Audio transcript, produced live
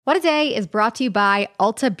What a Day is brought to you by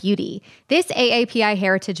Ulta Beauty. This AAPI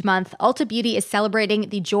Heritage Month, Ulta Beauty is celebrating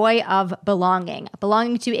the joy of belonging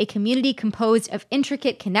to a community composed of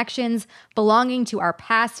intricate connections, belonging to our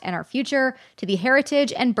past and our future, to the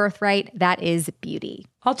heritage and birthright that is beauty.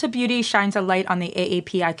 Ulta Beauty shines a light on the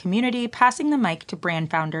AAPI community, passing the mic to brand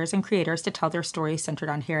founders and creators to tell their stories centered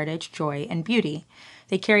on heritage, joy, and beauty.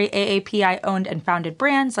 They carry AAPI-owned and founded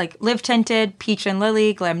brands like Live Tinted, Peach and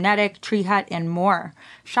Lily, Glamnetic, Tree Hut, and more.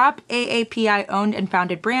 Shop AAPI-owned and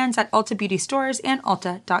founded brands at Ulta Beauty stores and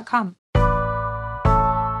Ulta.com.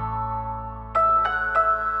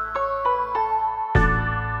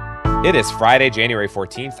 It is Friday, January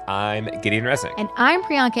 14th. I'm Gideon Resnick. And I'm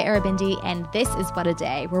Priyanka Arabindi, and this is What a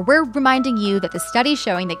Day, where we're reminding you that the study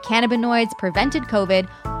showing that cannabinoids prevented COVID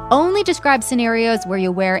only describes scenarios where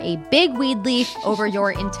you wear a big weed leaf over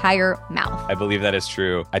your entire mouth. I believe that is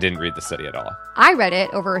true. I didn't read the study at all. I read it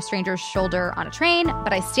over a stranger's shoulder on a train,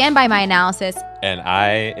 but I stand by my analysis. And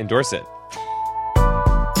I endorse it.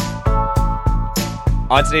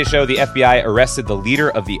 On today's show, the FBI arrested the leader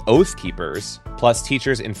of the Oath Keepers, plus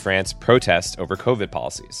teachers in France protest over COVID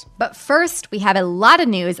policies. But first, we have a lot of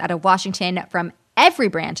news out of Washington from every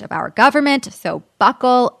branch of our government, so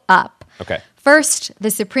buckle up. Okay. First,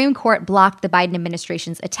 the Supreme Court blocked the Biden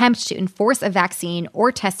administration's attempt to enforce a vaccine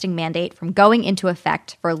or testing mandate from going into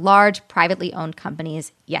effect for large privately owned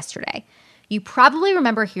companies yesterday. You probably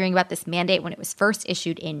remember hearing about this mandate when it was first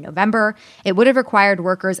issued in November. It would have required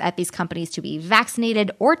workers at these companies to be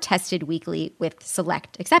vaccinated or tested weekly with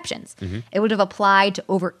select exceptions. It would have applied to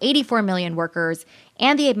over 84 million workers,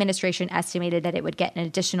 and the administration estimated that it would get an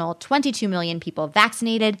additional 22 million people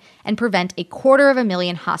vaccinated and prevent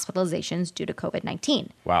 250,000 hospitalizations due to COVID-19.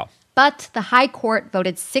 Wow. But the High Court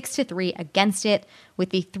voted 6-3 against it, with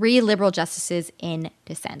the 3 liberal justices in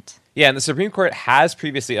dissent. Yeah, and the Supreme Court has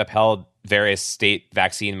previously upheld various state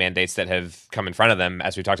vaccine mandates that have come in front of them,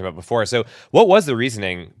 as we talked about before. So what was the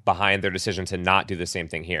reasoning behind their decision to not do the same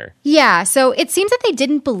thing here? Yeah, so it seems that they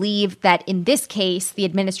didn't believe that in this case, the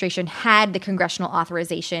administration had the congressional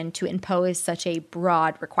authorization to impose such a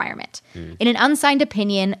broad requirement. In an unsigned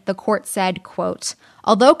opinion, the court said, quote,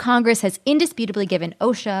 "Although Congress has indisputably given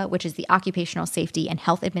OSHA, which is the Occupational Safety and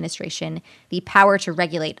Health Administration, the power to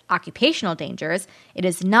regulate occupational dangers, it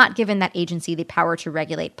has not given that agency the power to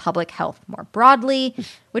regulate public health more broadly,"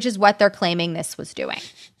 which is what they're claiming this was doing.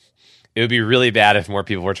 It would be really bad if more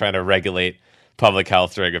people were trying to regulate public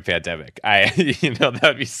health during a pandemic. That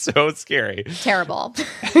would be so scary. Terrible.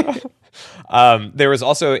 There was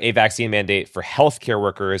also a vaccine mandate for healthcare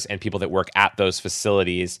workers and people that work at those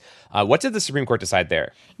facilities. What did the Supreme Court decide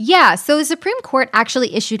there? Yeah, so the Supreme Court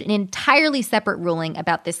actually issued an entirely separate ruling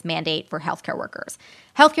about this mandate for healthcare workers.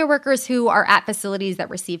 Healthcare workers who are at facilities that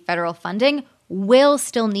receive federal funding will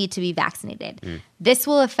still need to be vaccinated. This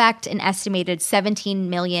will affect an estimated 17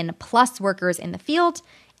 million plus workers in the field,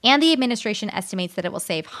 and the administration estimates that it will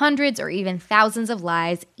save hundreds or even thousands of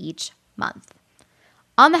lives each month.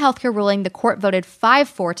 On the healthcare ruling, the court voted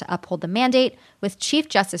 5-4 to uphold the mandate, with Chief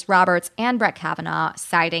Justice Roberts and Brett Kavanaugh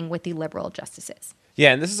siding with the liberal justices.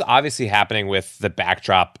 Yeah, and this is obviously happening with the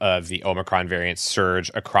backdrop of the Omicron variant surge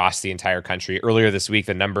across the entire country. Earlier this week,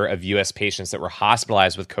 the number of U.S. patients that were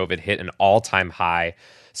hospitalized with COVID hit an all-time high.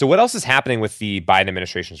 So what else is happening with the Biden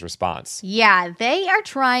administration's response? Yeah, they are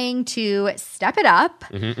trying to step it up.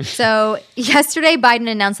 So yesterday, Biden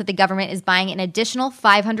announced that the government is buying an additional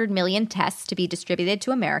 500 million tests to be distributed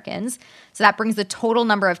to Americans. So that brings the total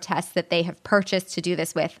number of tests that they have purchased to do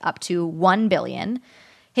this with up to 1 billion.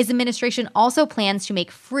 His administration also plans to make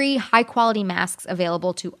free, high-quality masks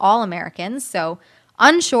available to all Americans. So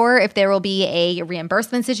unsure if there will be a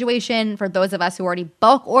reimbursement situation for those of us who already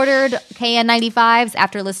bulk ordered KN95s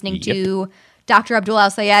after listening to Dr. Abdul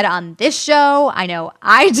El-Sayed on this show. I know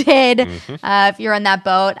I did. If you're in that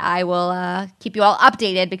boat, I will keep you all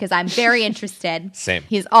updated because I'm very interested. Same.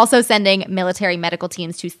 He's also sending military medical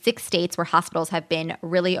teams to 6 states where hospitals have been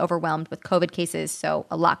really overwhelmed with COVID cases. So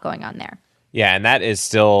a lot going on there. Yeah, and that is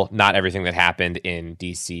still not everything that happened in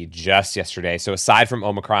D.C. just yesterday. So aside from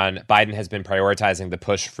Omicron, Biden has been prioritizing the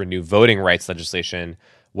push for new voting rights legislation.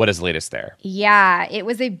 What is the latest there? Yeah, it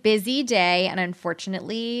was a busy day and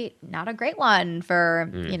unfortunately not a great one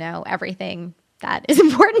for, everything that is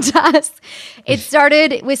important to us. It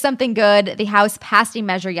started with something good. The House passed a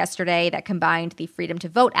measure yesterday that combined the Freedom to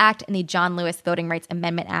Vote Act and the John Lewis Voting Rights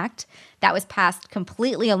Amendment Act. That was passed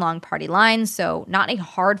completely along party lines, so not a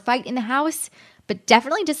hard fight in the House, but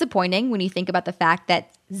definitely disappointing when you think about the fact that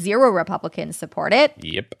 0 Republicans support it.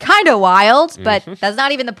 Yep. Kind of wild, but that's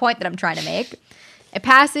not even the point that I'm trying to make. It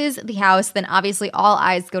passes the House, then obviously all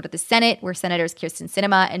eyes go to the Senate, where Senators Kyrsten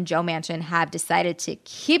Sinema and Joe Manchin have decided to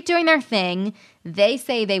keep doing their thing. They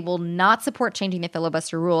say they will not support changing the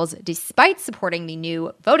filibuster rules, despite supporting the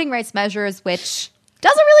new voting rights measures, which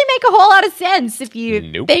doesn't really make a whole lot of sense if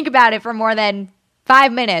you think about it for more than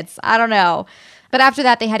 5 minutes. I don't know. But after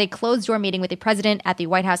that, they had a closed-door meeting with the president at the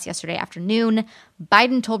White House yesterday afternoon.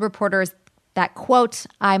 Biden told reporters that, quote,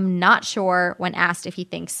 "I'm not sure," when asked if he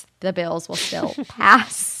thinks the bills will still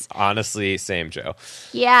pass. Honestly, same, Joe.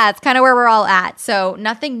 Yeah, it's kind of where we're all at. So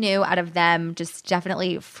nothing new out of them, just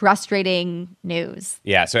definitely frustrating news.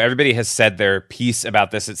 Yeah, so everybody has said their piece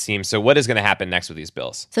about this, it seems. So what is going to happen next with these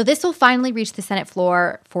bills? So this will finally reach the Senate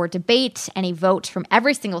floor for debate and a vote from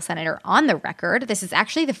every single senator on the record. This is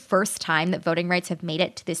actually the first time that voting rights have made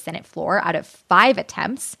it to the Senate floor out of 5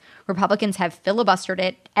 attempts. Republicans have filibustered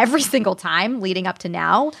it every single time leading up to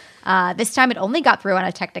now. This time it only got through on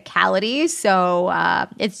a technicality, so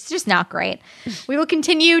it's just not great. We will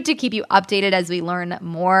continue to keep you updated as we learn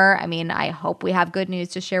more. I mean, I hope we have good news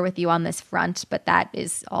to share with you on this front, but that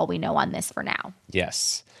is all we know on this for now.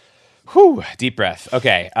 Yes. Whew, deep breath.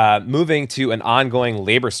 Okay, moving to an ongoing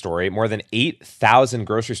labor story. More than 8,000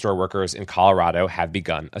 grocery store workers in Colorado have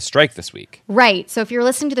begun a strike this week. Right. So if you're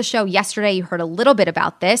listening to the show yesterday, you heard a little bit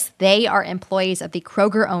about this. They are employees of the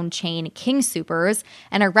Kroger-owned chain King Soopers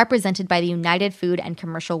and are represented by the United Food and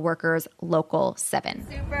Commercial Workers Local 7.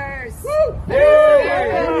 Supers! Woo!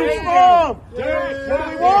 Hey! We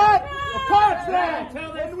want a contract!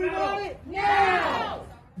 And we want it now!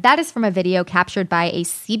 That is from a video captured by a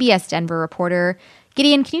CBS Denver reporter.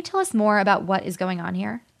 Gideon, can you tell us more about what is going on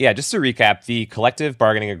here? Yeah, just to recap, the collective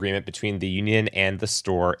bargaining agreement between the union and the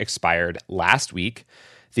store expired last week.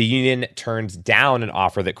 The union turned down an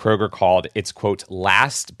offer that Kroger called its, quote,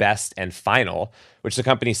 last, best, and final, which the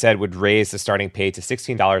company said would raise the starting pay to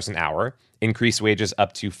 $16 an hour, increase wages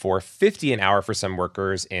up to $4.50 an hour for some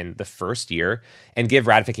workers in the first year, and give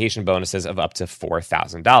ratification bonuses of up to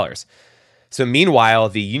 $4,000. So meanwhile,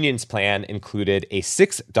 the union's plan included a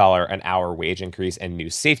 $6 an hour wage increase and new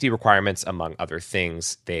safety requirements, among other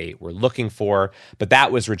things they were looking for, but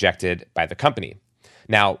that was rejected by the company.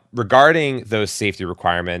 Now, regarding those safety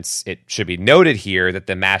requirements, it should be noted here that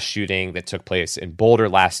the mass shooting that took place in Boulder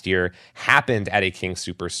last year happened at a King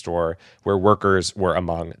Soopers store where workers were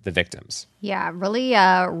among the victims. Yeah, really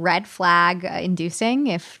red flag inducing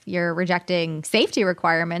if you're rejecting safety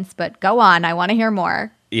requirements, but go on. I want to hear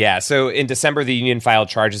more. Yeah, so in December, the union filed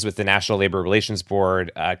charges with the National Labor Relations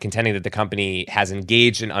Board, contending that the company has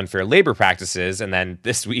engaged in unfair labor practices. And then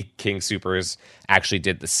this week, King Soopers actually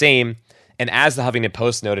did the same. And as the Huffington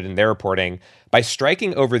Post noted in their reporting, by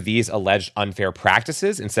striking over these alleged unfair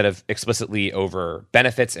practices instead of explicitly over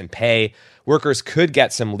benefits and pay, workers could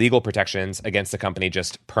get some legal protections against the company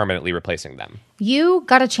just permanently replacing them. You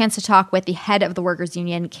got a chance to talk with the head of the workers'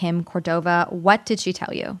 union, Kim Cordova. What did she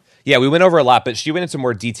tell you? Yeah, we went over a lot, but she went into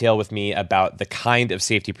more detail with me about the kind of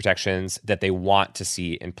safety protections that they want to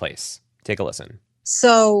see in place. Take a listen.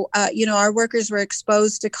 So, our workers were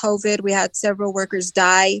exposed to COVID. We had several workers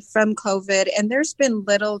die from COVID, and there's been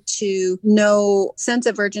little to no sense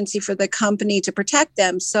of urgency for the company to protect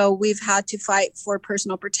them. So we've had to fight for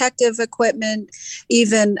personal protective equipment,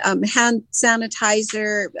 even hand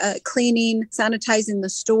sanitizer, cleaning, sanitizing the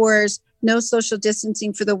stores. No social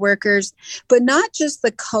distancing for the workers, but not just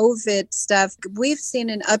the COVID stuff. We've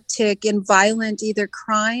seen an uptick in violent either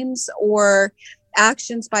crimes or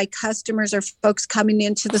actions by customers or folks coming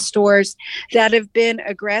into the stores that have been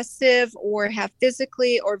aggressive or have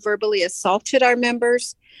physically or verbally assaulted our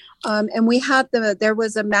members. And we had there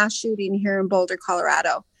was a mass shooting here in Boulder,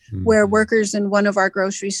 Colorado, where workers in one of our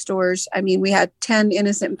grocery stores, we had 10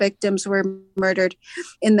 innocent victims were murdered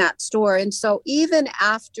in that store. And so even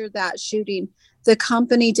after that shooting, the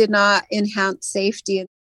company did not enhance safety.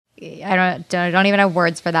 I don't even have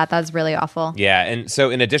words for that. That's really awful. Yeah. And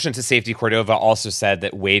so in addition to safety, Cordova also said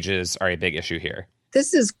that wages are a big issue here.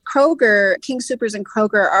 This is Kroger. King Soopers and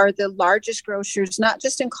Kroger are the largest grocers, not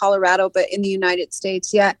just in Colorado, but in the United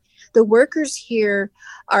States. Yet the workers here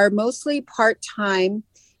are mostly part-time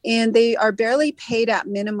and they are barely paid at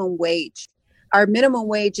minimum wage. Our minimum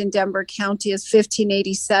wage in Denver County is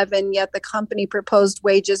 $15.87, yet the company proposed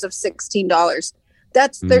wages of $16.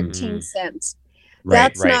 That's 13 cents.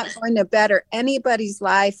 That's not going to better anybody's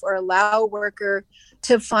life or allow a worker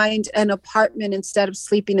to find an apartment instead of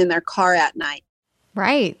sleeping in their car at night.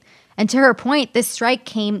 Right. And to her point, this strike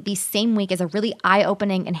came the same week as a really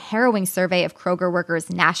eye-opening and harrowing survey of Kroger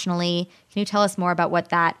workers nationally. Can you tell us more about what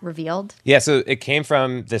that revealed? Yeah, so it came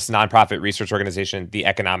from this nonprofit research organization, the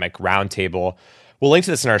Economic Roundtable, We'll link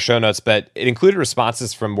to this in our show notes, but it included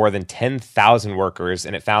responses from more than 10,000 workers,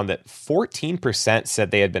 and it found that 14%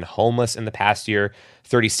 said they had been homeless in the past year,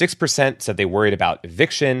 36% said they worried about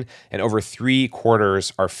eviction, and over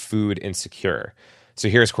 3/4 are food insecure. So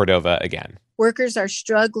here's Cordova again. Workers are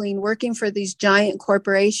struggling working for these giant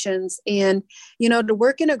corporations. And, to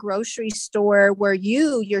work in a grocery store where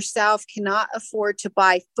you yourself cannot afford to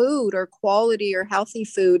buy food or quality or healthy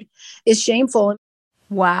food is shameful.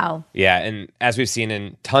 Wow. Yeah, and as we've seen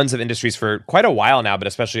in tons of industries for quite a while now, but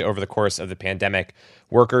especially over the course of the pandemic,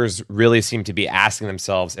 workers really seem to be asking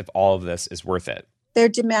themselves if all of this is worth it. They're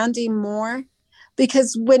demanding more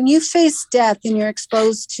because when you face death and you're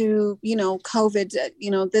exposed to,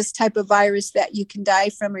 COVID, this type of virus that you can die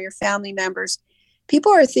from or your family members,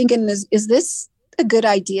 people are thinking, is this a good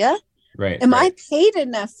idea? Right. Am I paid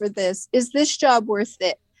enough for this? Is this job worth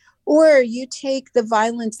it? Or you take the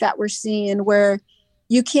violence that we're seeing where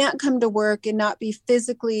you can't come to work and not be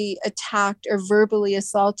physically attacked or verbally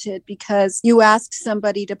assaulted because you ask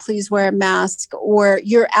somebody to please wear a mask or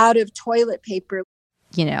you're out of toilet paper.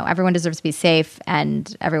 Everyone deserves to be safe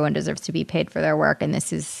and everyone deserves to be paid for their work. And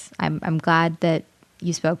I'm glad that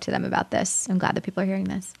you spoke to them about this. I'm glad that people are hearing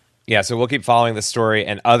this. Yeah, so we'll keep following this story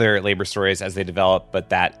and other labor stories as they develop, but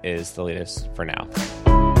that is the latest for now.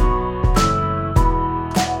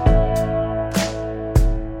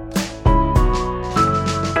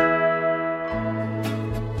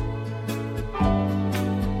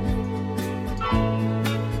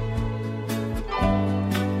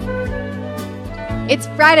 It's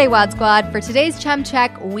Friday, Wad Squad. For today's Chum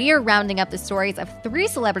Check, we are rounding up the stories of 3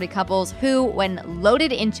 celebrity couples who, when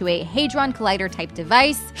loaded into a Hadron Collider-type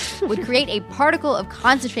device, would create a particle of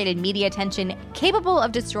concentrated media attention capable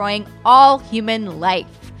of destroying all human life.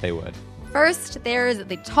 They would. First, there's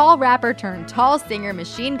the tall rapper turned tall singer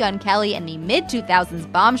Machine Gun Kelly and the mid-2000s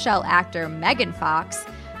bombshell actor Megan Fox.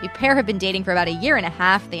 The pair have been dating for about a year and a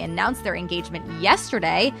half. They announced their engagement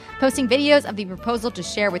yesterday, posting videos of the proposal to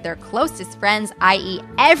share with their closest friends, i.e.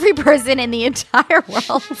 every person in the entire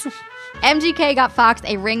world. MGK got Fox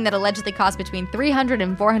a ring that allegedly cost between $300,000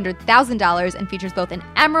 and $400,000 and features both an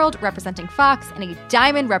emerald representing Fox and a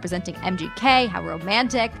diamond representing MGK. How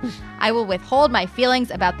romantic. I will withhold my feelings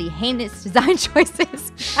about the heinous design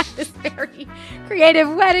choices at this very creative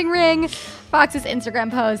wedding ring. Fox's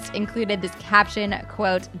Instagram post included this caption,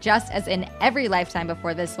 quote, "Just as in every lifetime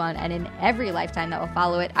before this one and in every lifetime that will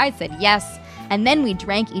follow it, I said yes, and then we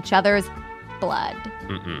drank each other's blood."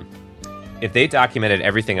 If they documented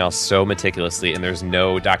everything else so meticulously and there's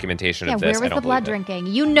no documentation of this, where I was don't the blood believe it.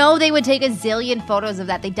 drinking? They would take a zillion photos of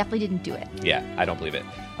that. They definitely didn't do it. Yeah, I don't believe it.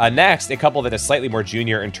 Next, a couple that is slightly more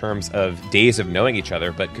junior in terms of days of knowing each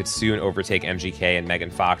other, but could soon overtake MGK and Megan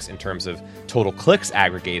Fox in terms of total clicks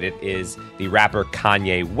aggregated, is the rapper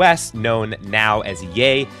Kanye West, known now as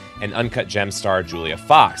Ye, and Uncut Gems star Julia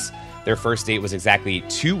Fox. Their first date was exactly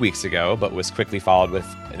 2 weeks ago, but was quickly followed with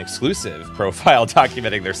an exclusive profile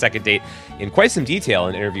documenting their second date in quite some detail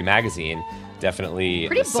in Interview Magazine. Definitely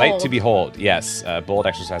Pretty a sight bold. to behold. Yes, bold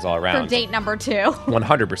exercise all around. For date number 2.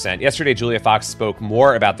 100%. Yesterday, Julia Fox spoke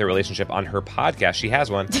more about their relationship on her podcast. She has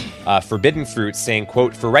one, Forbidden Fruit, saying,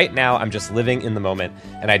 quote, "For right now, I'm just living in the moment,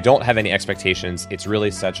 and I don't have any expectations. It's really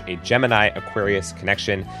such a Gemini-Aquarius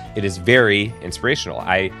connection. It is very inspirational.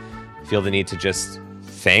 I feel the need to just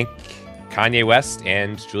thank Kanye West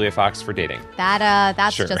and Julia Fox for dating."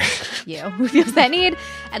 That's Sure. just you who feels that need.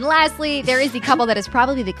 And lastly, there is the couple that is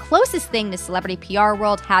probably the closest thing the celebrity PR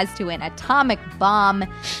world has to an atomic bomb.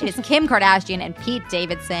 It is Kim Kardashian and Pete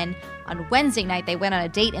Davidson. On Wednesday night, they went on a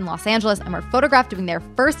date in Los Angeles and were photographed doing their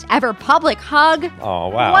first ever public hug. Oh,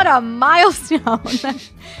 wow. What a milestone.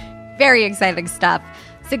 Very exciting stuff.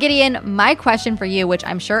 So Gideon, my question for you, which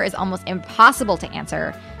I'm sure is almost impossible to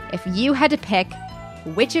answer, if you had to pick,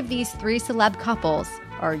 which of these 3 celeb couples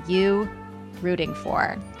are you rooting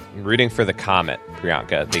for? I'm rooting for the comet,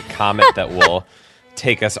 Priyanka, the comet that will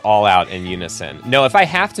take us all out in unison. No, if I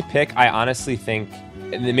have to pick, I honestly think,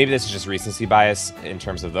 and maybe this is just recency bias in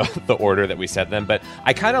terms of the order that we said them, but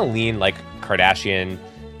I kind of lean like Kardashian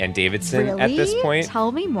and Davidson Really? at this point.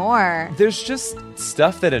 Tell me more. There's just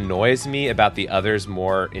stuff that annoys me about the others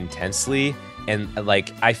more intensely, and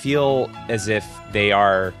like I feel as if they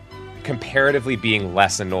are comparatively being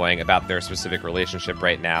less annoying about their specific relationship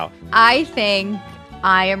right now. I think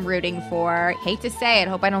I am rooting for, hate to say it,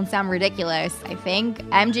 hope I don't sound ridiculous, I think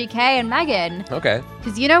MGK and Megan. Okay.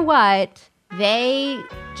 Because you know what? They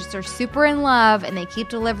just are super in love and they keep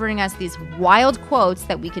delivering us these wild quotes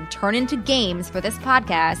that we can turn into games for this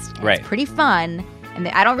podcast. And Right. It's pretty fun. And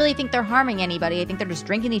I don't really think they're harming anybody. I think they're just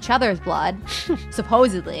drinking each other's blood,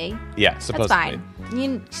 supposedly. Yeah, supposedly. That's fine.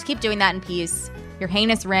 You just keep doing that in peace. your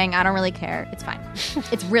heinous ring. I don't really care. It's fine.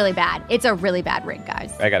 It's really bad. It's a really bad ring,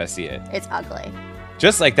 guys. I gotta see it. It's ugly.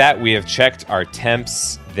 Just like that, we have checked our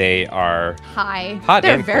temps. They are high. Hot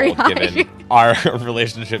They're and very cold, high. given our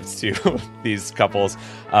relationships to these couples.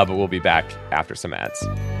 But we'll be back after some ads.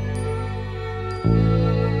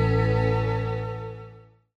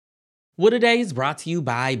 What A Day is brought to you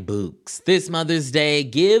by Books. This Mother's Day,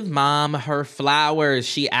 give mom her flowers.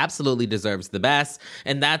 She absolutely deserves the best,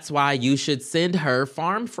 and that's why you should send her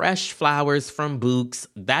farm fresh flowers from Books.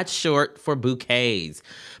 That's short for bouquets.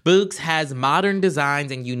 Books has modern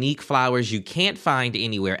designs and unique flowers you can't find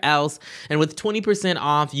anywhere else, and with 20%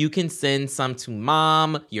 off, you can send some to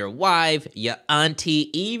mom, your wife, your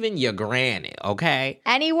auntie, even your granny, okay?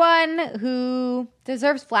 Anyone who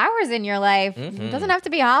deserves flowers in your life. It doesn't have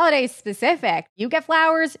to be holiday specific. You get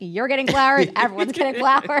flowers, you're getting flowers, everyone's getting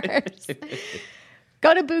flowers.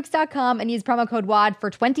 Go to Books.com and use promo code WAD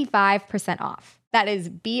for 25% off. That is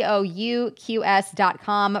BOUQS.com,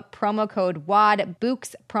 promo code WAD,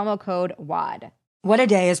 Books, promo code WAD. What A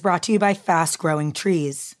Day is brought to you by Fast Growing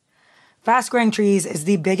Trees. Fast Growing Trees is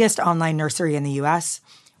the biggest online nursery in the U.S.,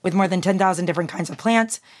 with more than 10,000 different kinds of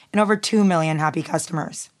plants and over 2 million happy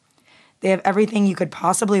customers. They have everything you could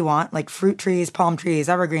possibly want, like fruit trees, palm trees,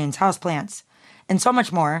 evergreens, houseplants, and so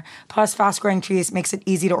much more. Plus, Fast Growing Trees makes it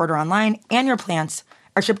easy to order online, and your plants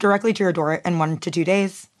are shipped directly to your door in 1 to 2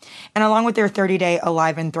 days. And along with their 30-day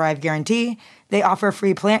Alive and Thrive guarantee, they offer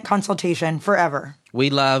free plant consultation forever.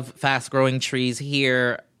 We love Fast Growing Trees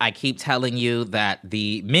here. I keep telling you that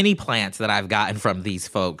the mini plants that I've gotten from these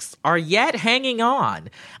folks are yet hanging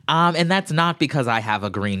on. And that's not because I have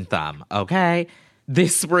a green thumb, okay?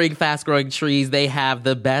 This spring, Fast Growing Trees, they have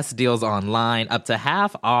the best deals online, up to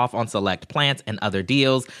half off on select plants and other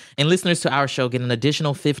deals. And listeners to our show get an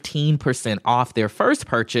additional 15% off their first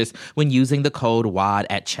purchase when using the code WAD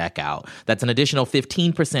at checkout. That's an additional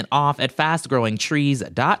 15% off at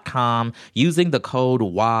fastgrowingtrees.com using the code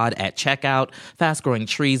WAD at checkout.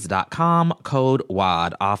 Fastgrowingtrees.com, code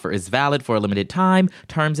WAD. Offer is valid for a limited time.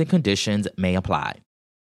 Terms and conditions may apply.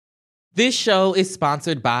 This show is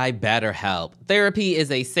sponsored by BetterHelp. Therapy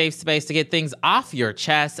is a safe space to get things off your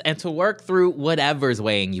chest and to work through whatever's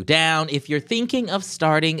weighing you down. If you're thinking of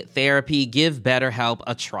starting therapy, give BetterHelp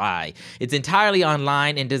a try. It's entirely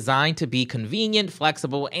online and designed to be convenient,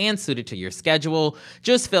 flexible, and suited to your schedule.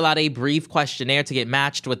 Just fill out a brief questionnaire to get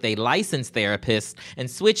matched with a licensed therapist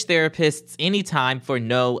and switch therapists anytime for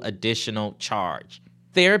no additional charge.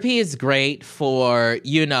 Therapy is great for,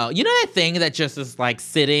 you know that thing that just is like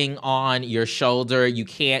sitting on your shoulder, you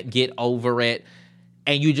can't get over it,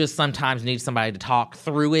 and you just sometimes need somebody to talk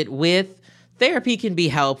through it with? Therapy can be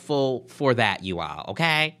helpful for that, you all,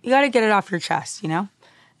 okay? You got to get it off your chest, And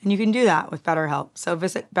you can do that with BetterHelp. So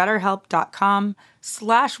visit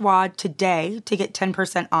BetterHelp.com/WAD today to get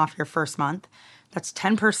 10% off your first month. That's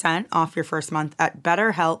 10% off your first month at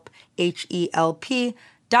BetterHelp, HELP.com/WAD.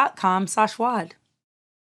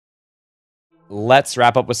 Let's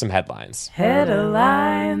wrap up with some headlines.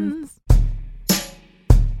 Headlines.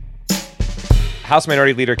 House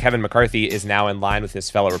Minority Leader Kevin McCarthy is now in line with his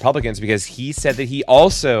fellow Republicans because he said that he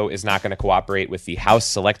also is not going to cooperate with the House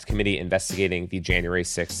Select Committee investigating the January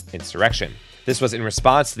 6th insurrection. This was in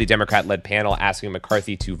response to the Democrat-led panel asking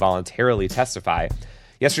McCarthy to voluntarily testify.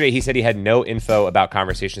 Yesterday, he said he had no info about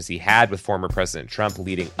conversations he had with former President Trump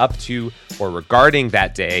leading up to or regarding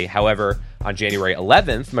that day. However, on January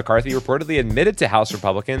 11th, McCarthy reportedly admitted to House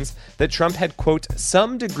Republicans that Trump had, quote,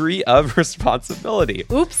 some degree of responsibility.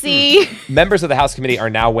 Oopsie. Members of the House committee are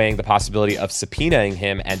now weighing the possibility of subpoenaing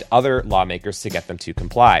him and other lawmakers to get them to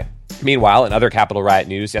comply. Meanwhile, in other Capitol riot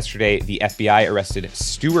news, yesterday, the FBI arrested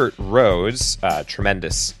Stewart Rhodes,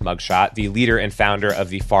 tremendous mugshot, the leader and founder of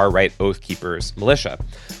the far-right Oath Keepers militia.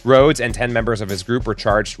 Rhodes and 10 members of his group were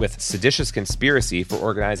charged with seditious conspiracy for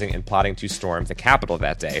organizing and plotting to storm the Capitol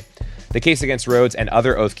that day. The case against Rhodes and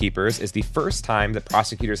other Oath Keepers is the first time that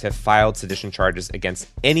prosecutors have filed sedition charges against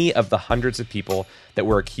any of the hundreds of people that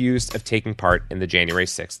were accused of taking part in the January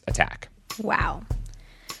 6th attack. Wow.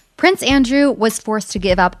 Prince Andrew was forced to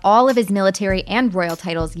give up all of his military and royal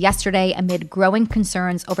titles yesterday amid growing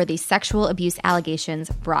concerns over the sexual abuse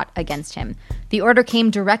allegations brought against him. The order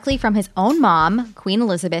came directly from his own mom, Queen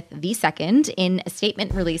Elizabeth II, in a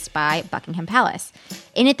statement released by Buckingham Palace.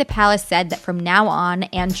 In it, the palace said that from now on,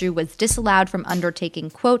 Andrew was disallowed from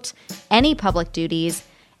undertaking, quote, any public duties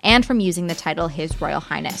and from using the title His Royal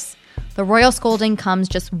Highness. The royal scolding comes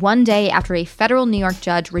just one day after a federal New York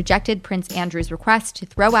judge rejected Prince Andrew's request to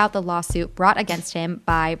throw out the lawsuit brought against him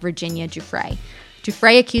by Virginia Giuffre.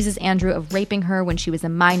 Giuffre accuses Andrew of raping her when she was a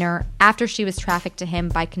minor after she was trafficked to him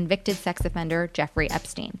by convicted sex offender Jeffrey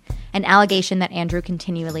Epstein, an allegation that Andrew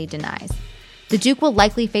continually denies. The Duke will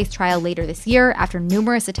likely face trial later this year after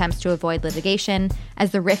numerous attempts to avoid litigation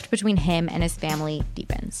as the rift between him and his family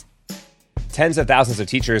deepens. Tens of thousands of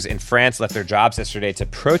teachers in France left their jobs yesterday to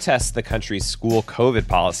protest the country's school COVID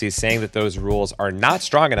policies, saying that those rules are not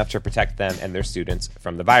strong enough to protect them and their students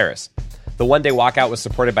from the virus. The one-day walkout was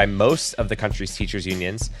supported by most of the country's teachers'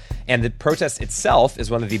 unions, and the protest itself is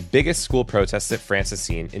one of the biggest school protests that France has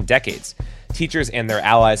seen in decades. Teachers and their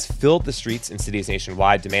allies filled the streets in cities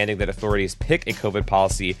nationwide, demanding that authorities pick a COVID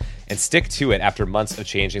policy and stick to it after months of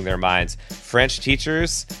changing their minds. French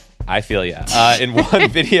teachers, I feel ya. In one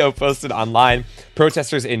video posted online,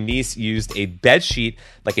 protesters in Nice used a bedsheet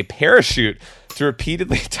like a parachute to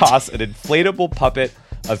repeatedly toss an inflatable puppet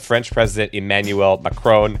of French President Emmanuel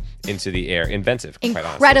Macron into the air. Inventive, quite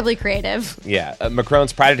honestly. Incredibly creative. Yeah.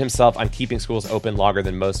 Macron's prided himself on keeping schools open longer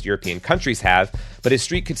than most European countries have, but his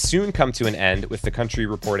streak could soon come to an end, with the country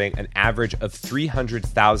reporting an average of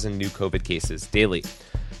 300,000 new COVID cases daily.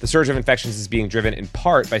 The surge of infections is being driven in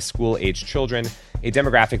part by school-aged children, a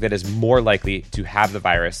demographic that is more likely to have the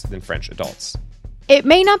virus than French adults. It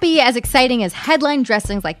may not be as exciting as headline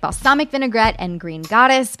dressings like balsamic vinaigrette and green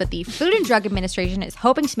goddess, but the Food and Drug Administration is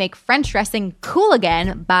hoping to make French dressing cool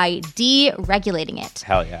again by deregulating it.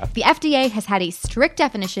 Hell yeah. The FDA has had a strict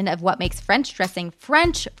definition of what makes French dressing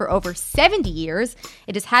French for over 70 years.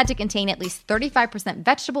 It has had to contain at least 35%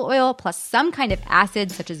 vegetable oil plus some kind of acid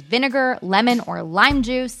such as vinegar, lemon, or lime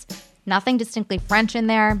juice. Nothing distinctly French in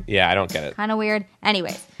there. Yeah, I don't get it. Kind of weird.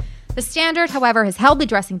 Anyways. The standard, however, has held the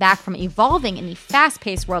dressing back from evolving in the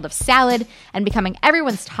fast-paced world of salad and becoming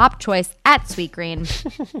everyone's top choice at Sweetgreen.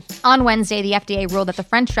 On Wednesday, the FDA ruled that the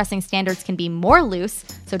French dressing standards can be more loose,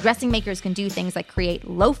 so dressing makers can do things like create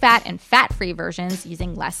low-fat and fat-free versions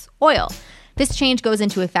using less oil. This change goes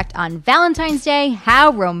into effect on Valentine's Day.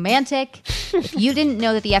 How romantic. If you didn't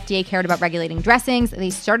know that the FDA cared about regulating dressings, they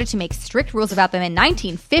started to make strict rules about them in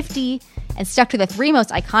 1950 and stuck to the three most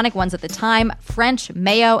iconic ones at the time: French,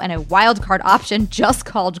 mayo, and a wild card option just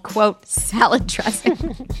called, quote, salad dressing.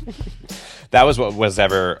 That was what was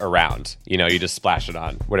ever around. You know, you just splash it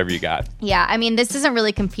on whatever you got. Yeah, I mean, this doesn't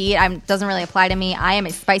really compete. Doesn't really apply to me. I am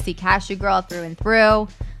a spicy cashew girl through and through.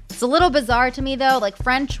 It's a little bizarre to me, though. Like,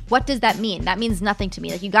 French, what does that mean? That means nothing to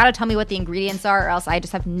me. Like, you got to tell me what the ingredients are, or else I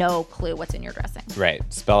just have no clue what's in your dressing. Right.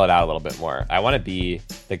 Spell it out a little bit more. I want to be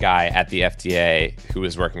the guy at the FDA who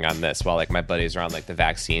was working on this while, like, my buddies are on, like, the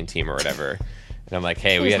vaccine team or whatever. And I'm like,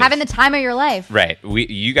 hey, You're having the time of your life. Right.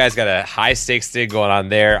 You guys got a high stakes thing going on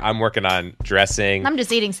there. I'm working on dressing. I'm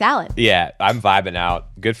just eating salad. Yeah, I'm vibing out.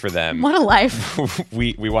 Good for them. What a life.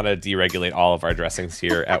 we want to deregulate all of our dressings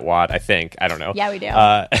here at WAD, I think. I don't know. Yeah, we do.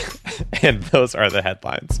 And those are the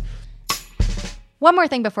headlines. One more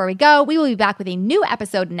thing before we go. We will be back with a new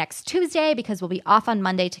episode next Tuesday because we'll be off on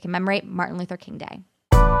Monday to commemorate Martin Luther King Day.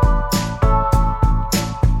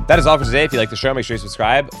 That is all for today. If you like the show, make sure you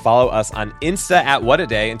subscribe. Follow us on Insta at What a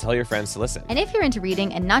Day and tell your friends to listen. And if you're into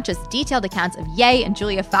reading and not just detailed accounts of Ye and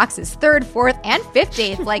Julia Fox's 3rd, 4th, and 5th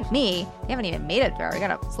dates like me, we haven't even made it there. We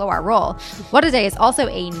gotta slow our roll. What a Day is also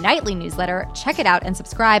a nightly newsletter. Check it out and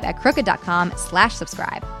subscribe at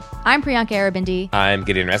crooked.com/subscribe. I'm Priyanka Arabindi. I'm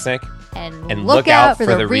Gideon Resnick. And look out for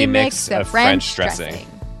the remix of French dressing.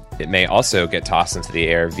 It may also get tossed into the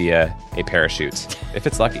air via a parachute, if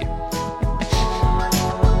it's lucky.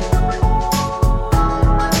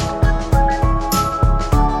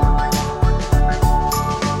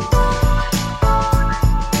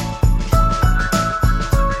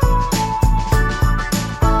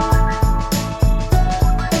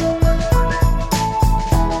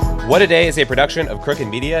 What a Day is a production of Crooked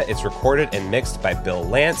Media. It's recorded and mixed by Bill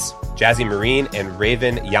Lance. Jazzy Marine and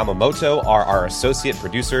Raven Yamamoto are our associate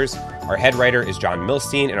producers. Our head writer is John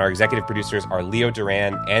Milstein, and our executive producers are Leo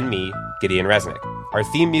Duran and me, Gideon Resnick. Our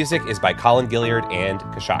theme music is by Colin Gilliard and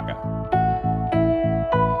Kashaka.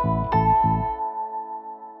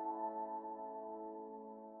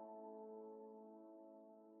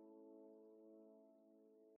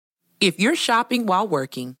 If you're shopping while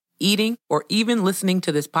working, eating, or even listening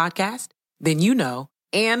to this podcast, then you know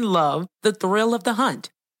and love the thrill of the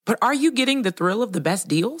hunt. But are you getting the thrill of the best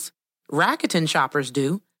deals? Rakuten shoppers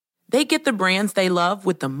do. They get the brands they love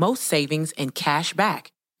with the most savings and cash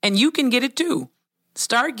back. And you can get it too.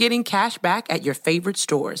 Start getting cash back at your favorite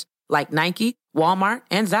stores like Nike, Walmart,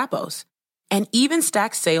 and Zappos. And even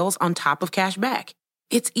stack sales on top of cash back.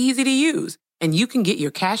 It's easy to use, and you can get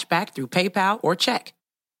your cash back through PayPal or check.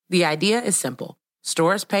 The idea is simple.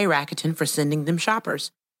 Stores pay Rakuten for sending them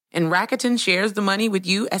shoppers, and Rakuten shares the money with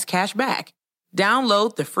you as cash back.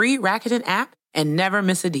 Download the free Rakuten app and never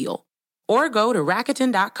miss a deal. Or go to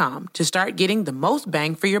Rakuten.com to start getting the most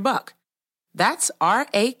bang for your buck. That's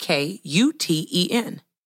Rakuten.